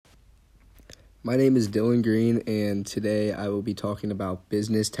My name is Dylan Green, and today I will be talking about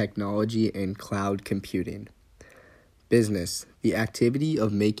business technology and cloud computing. Business, the activity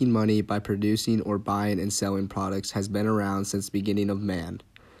of making money by producing or buying and selling products, has been around since the beginning of man.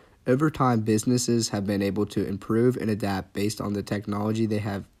 Over time, businesses have been able to improve and adapt based on the technology they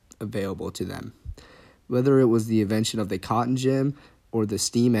have available to them. Whether it was the invention of the cotton gin or the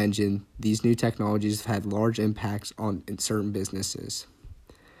steam engine, these new technologies have had large impacts on certain businesses.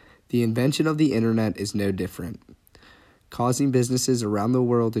 The invention of the internet is no different, causing businesses around the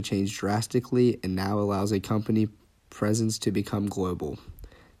world to change drastically and now allows a company presence to become global.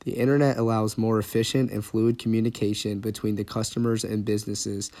 The internet allows more efficient and fluid communication between the customers and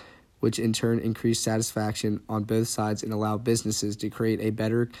businesses, which in turn increase satisfaction on both sides and allow businesses to create a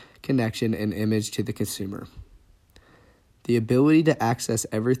better connection and image to the consumer. The ability to access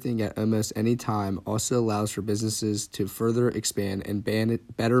everything at almost any time also allows for businesses to further expand and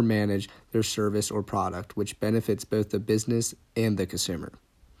better manage their service or product, which benefits both the business and the consumer.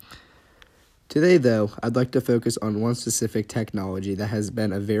 Today, though, I'd like to focus on one specific technology that has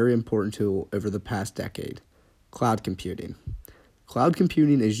been a very important tool over the past decade: cloud computing. Cloud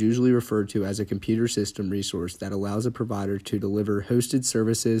computing is usually referred to as a computer system resource that allows a provider to deliver hosted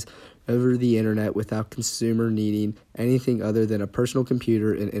services over the internet without consumer needing anything other than a personal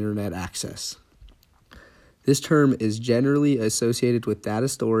computer and internet access. This term is generally associated with data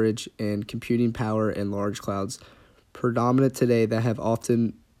storage and computing power in large clouds, predominant today that have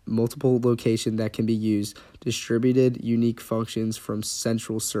often multiple locations that can be used, distributed unique functions from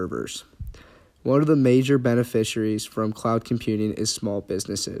central servers. One of the major beneficiaries from cloud computing is small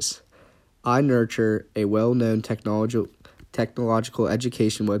businesses. iNurture, a well-known technological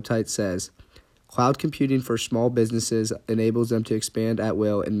education website, says, "Cloud computing for small businesses enables them to expand at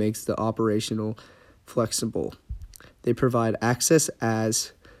will and makes the operational flexible. They provide access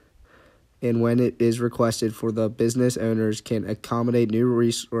as and when it is requested for the business owners can accommodate new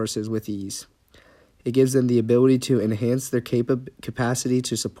resources with ease. It gives them the ability to enhance their capacity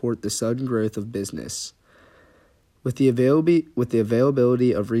to support the sudden growth of business. With the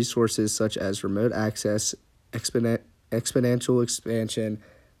availability of resources such as remote access, exponential expansion,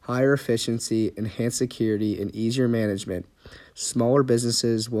 higher efficiency, enhanced security, and easier management, smaller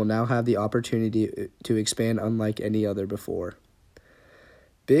businesses will now have the opportunity to expand unlike any other before."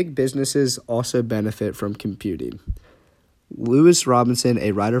 Big businesses also benefit from computing. Lewis Robinson,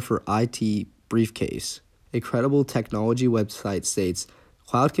 a writer for IT Briefcase, a credible technology website, states,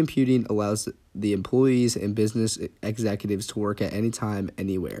 "Cloud computing allows the employees and business executives to work at any time,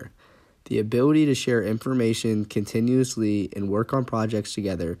 anywhere. The ability to share information continuously and work on projects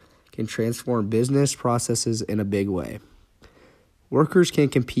together can transform business processes in a big way. Workers can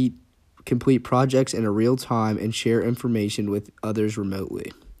complete projects in a real time and share information with others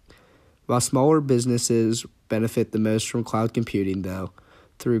remotely." While smaller businesses benefit the most from cloud computing, though,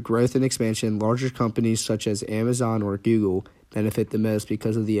 through growth and expansion, larger companies such as Amazon or Google benefit the most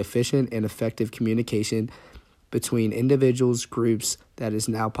because of the efficient and effective communication between individuals, groups that is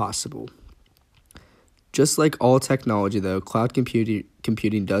now possible. Just like all technology, though, cloud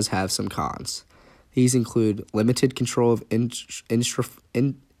computing does have some cons. These include limited control of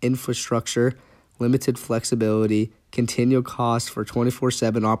infrastructure, limited flexibility, continual costs for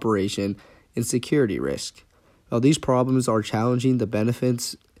 24/7 operation, and security risk. While these problems are challenging, the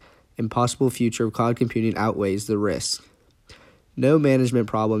benefits and possible future of cloud computing outweighs the risks. No management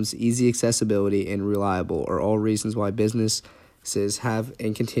problems, easy accessibility, and reliable are all reasons why businesses have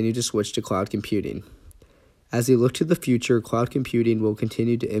and continue to switch to cloud computing. As they look to the future, cloud computing will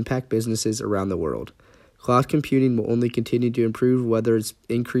continue to impact businesses around the world. Cloud computing will only continue to improve, whether it's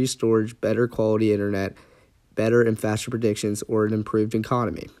increased storage, better quality internet, better and faster predictions, or an improved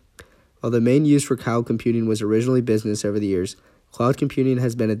economy. While the main use for cloud computing was originally business over the years, cloud computing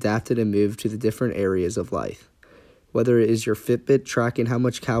has been adapted and moved to the different areas of life. Whether it is your Fitbit tracking how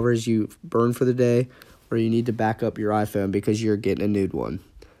much calories you burn for the day, or you need to back up your iPhone because you're getting a new one,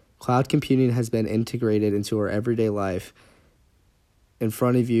 cloud computing has been integrated into our everyday life in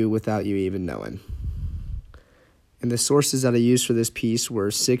front of you without you even knowing. And the sources that I used for this piece were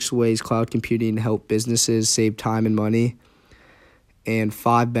 6 ways cloud computing help businesses save time and money, and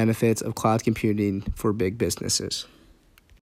 5 benefits of cloud computing for big businesses.